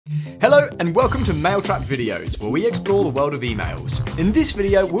Hello and welcome to Mailtrap videos, where we explore the world of emails. In this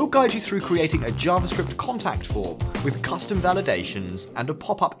video, we'll guide you through creating a JavaScript contact form with custom validations and a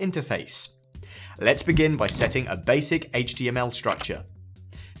pop-up interface. Let's begin by setting a basic HTML structure.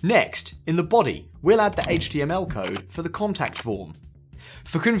 Next, in the body, we'll add the HTML code for the contact form.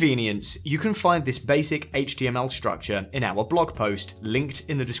 For convenience, you can find this basic HTML structure in our blog post linked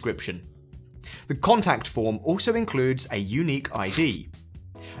in the description. The contact form also includes a unique ID.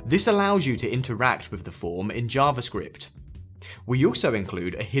 This allows you to interact with the form in JavaScript. We also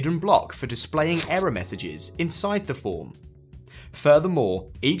include a hidden block for displaying error messages inside the form. Furthermore,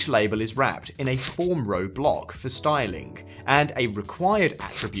 each label is wrapped in a form row block for styling, and a required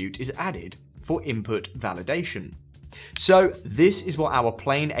attribute is added for input validation. So this is what our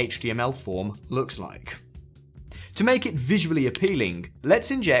plain HTML form looks like. To make it visually appealing,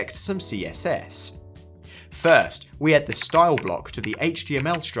 let's inject some CSS. First, we add the style block to the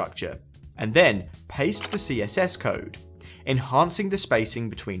HTML structure, and then paste the CSS code, enhancing the spacing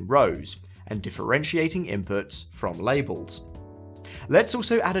between rows and differentiating inputs from labels. Let's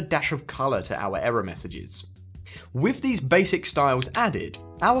also add a dash of color to our error messages. With these basic styles added,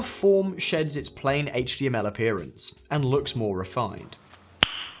 our form sheds its plain HTML appearance and looks more refined.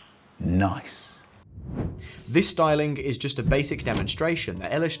 Nice. This styling is just a basic demonstration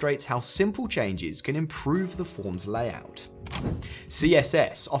that illustrates how simple changes can improve the form's layout.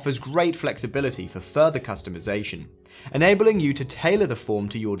 CSS offers great flexibility for further customization, enabling you to tailor the form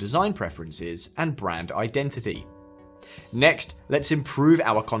to your design preferences and brand identity. Next, let's improve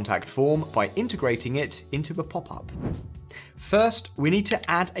our contact form by integrating it into a pop-up. First, we need to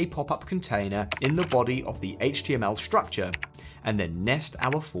add a pop-up container in the body of the HTML structure, and then nest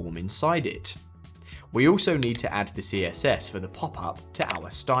our form inside it. We also need to add the CSS for the pop-up to our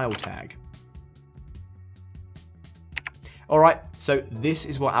style tag. Alright, so this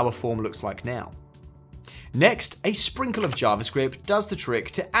is what our form looks like now. Next, a sprinkle of JavaScript does the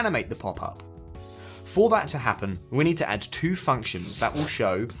trick to animate the pop-up. For that to happen, we need to add two functions that will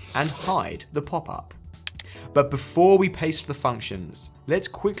show and hide the pop-up. But before we paste the functions, let's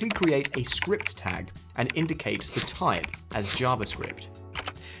quickly create a script tag and indicate the type as JavaScript.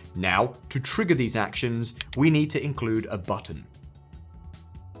 Now, to trigger these actions, we need to include a button.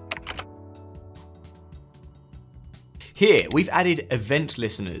 Here, we've added event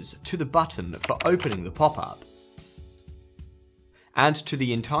listeners to the button for opening the pop-up, and to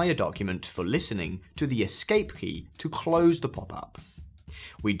the entire document for listening to the escape key to close the pop-up.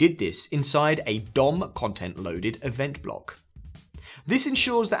 We did this inside a DOM content loaded event block. This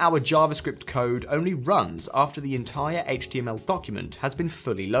ensures that our JavaScript code only runs after the entire HTML document has been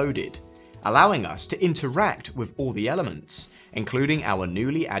fully loaded, allowing us to interact with all the elements, including our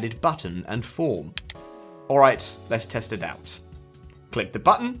newly added button and form. Alright, let's test it out. Click the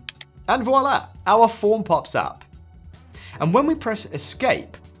button, and voila, our form pops up. And when we press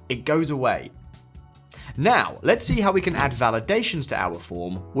escape, it goes away. Now, let's see how we can add validations to our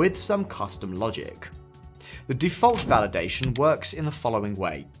form with some custom logic. The default validation works in the following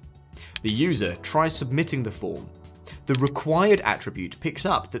way. The user tries submitting the form. The required attribute picks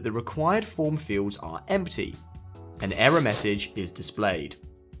up that the required form fields are empty. An error message is displayed.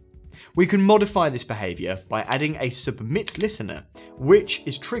 We can modify this behavior by adding a submit listener, which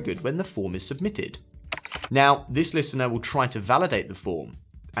is triggered when the form is submitted. Now, this listener will try to validate the form,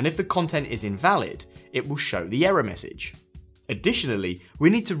 and if the content is invalid, it will show the error message. Additionally, we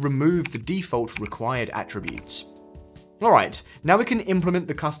need to remove the default required attributes. Alright, now we can implement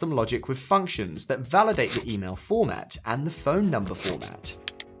the custom logic with functions that validate the email format and the phone number format.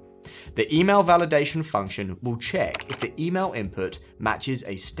 The email validation function will check if the email input matches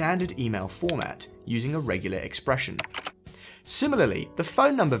a standard email format using a regular expression. Similarly, the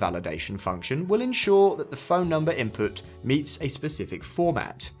phone number validation function will ensure that the phone number input meets a specific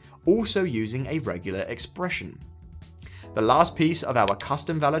format, also using a regular expression. The last piece of our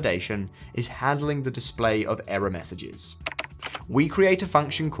custom validation is handling the display of error messages. We create a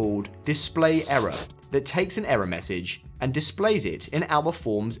function called displayError that takes an error message and displays it in our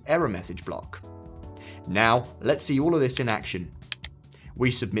form's error message block. Now, let's see all of this in action.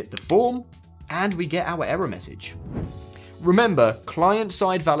 We submit the form, and we get our error message. Remember,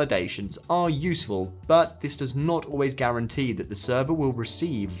 client-side validations are useful, but this does not always guarantee that the server will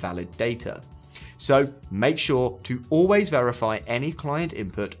receive valid data. So make sure to always verify any client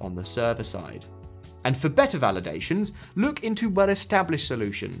input on the server side. And for better validations, look into well-established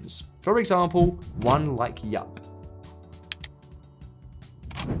solutions. For example, one like Yup.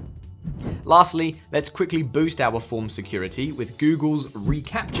 Lastly, let's quickly boost our form security with Google's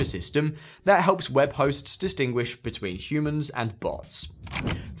reCaptcha system that helps web hosts distinguish between humans and bots.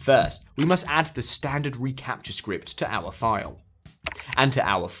 First, we must add the standard reCaptcha script to our file. And to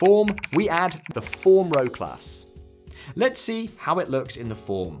our form, we add the form row class. Let's see how it looks in the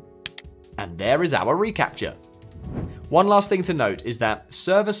form. And there is our reCaptcha. One last thing to note is that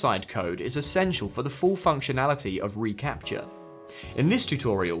server-side code is essential for the full functionality of reCaptcha. In this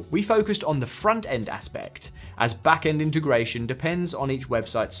tutorial, we focused on the front-end aspect, as back-end integration depends on each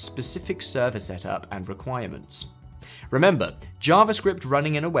website's specific server setup and requirements. Remember, JavaScript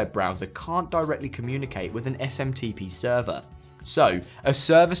running in a web browser can't directly communicate with an SMTP server, so a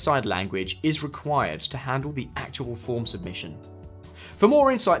server-side language is required to handle the actual form submission. For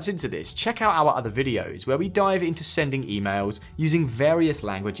more insights into this, check out our other videos where we dive into sending emails using various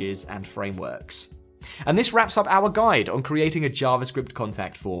languages and frameworks. And this wraps up our guide on creating a JavaScript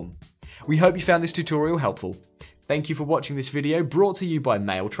contact form. We hope you found this tutorial helpful. Thank you for watching this video brought to you by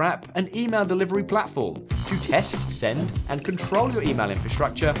Mailtrap, an email delivery platform to test, send, and control your email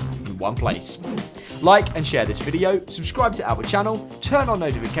infrastructure in one place. Like and share this video, subscribe to our channel, turn on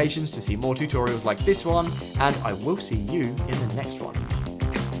notifications to see more tutorials like this one, and I will see you in the next one.